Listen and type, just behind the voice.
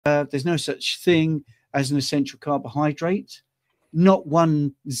there's no such thing as an essential carbohydrate. Not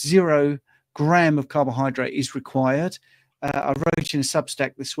 0 gram of carbohydrate is required. I wrote in a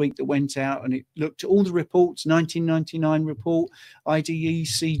Substack this week that went out, and it looked at all the reports, 1999 report,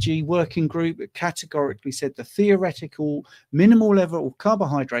 IDECG working group, that categorically said the theoretical minimal level of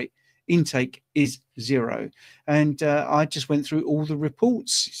carbohydrate intake is 0. And I just went through all the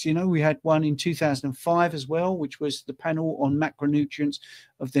reports. You know, we had one in 2005 as well, which was the panel on macronutrients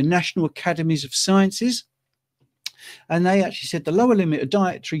of the National Academies of Sciences. And they actually said the lower limit of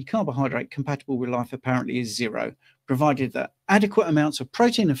dietary carbohydrate compatible with life apparently is 0, provided that adequate amounts of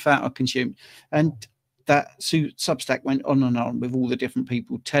protein and fat are consumed. And that Substack went on and on with all the different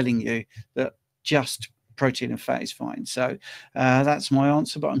people telling you that just protein and fat is fine. So that's my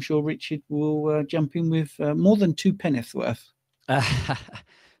answer, but I'm sure Richard will jump in with more than 2 penneth worth.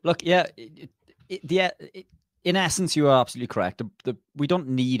 Look, yeah, in essence, you are absolutely correct. We don't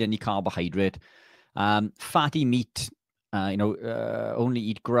need any carbohydrate. Fatty meat, only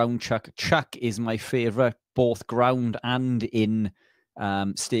eat ground chuck. Chuck is my favorite, both ground and in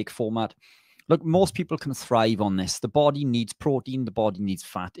steak format. Look, most people can thrive on this. The body needs protein, the body needs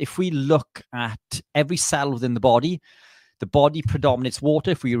fat. If we look at every cell within the body predominates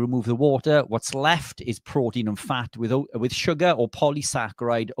water. If we remove the water, what's left is protein and fat, with sugar or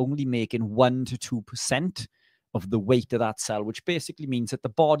polysaccharide only making 1 to 2% of the weight of that cell, which basically means that the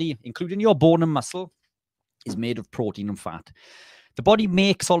body, including your bone and muscle, is made of protein and fat. The body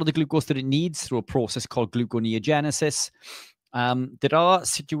makes all of the glucose that it needs through a process called gluconeogenesis. There are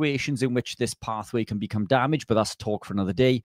situations in which this pathway can become damaged, but that's talk for another day.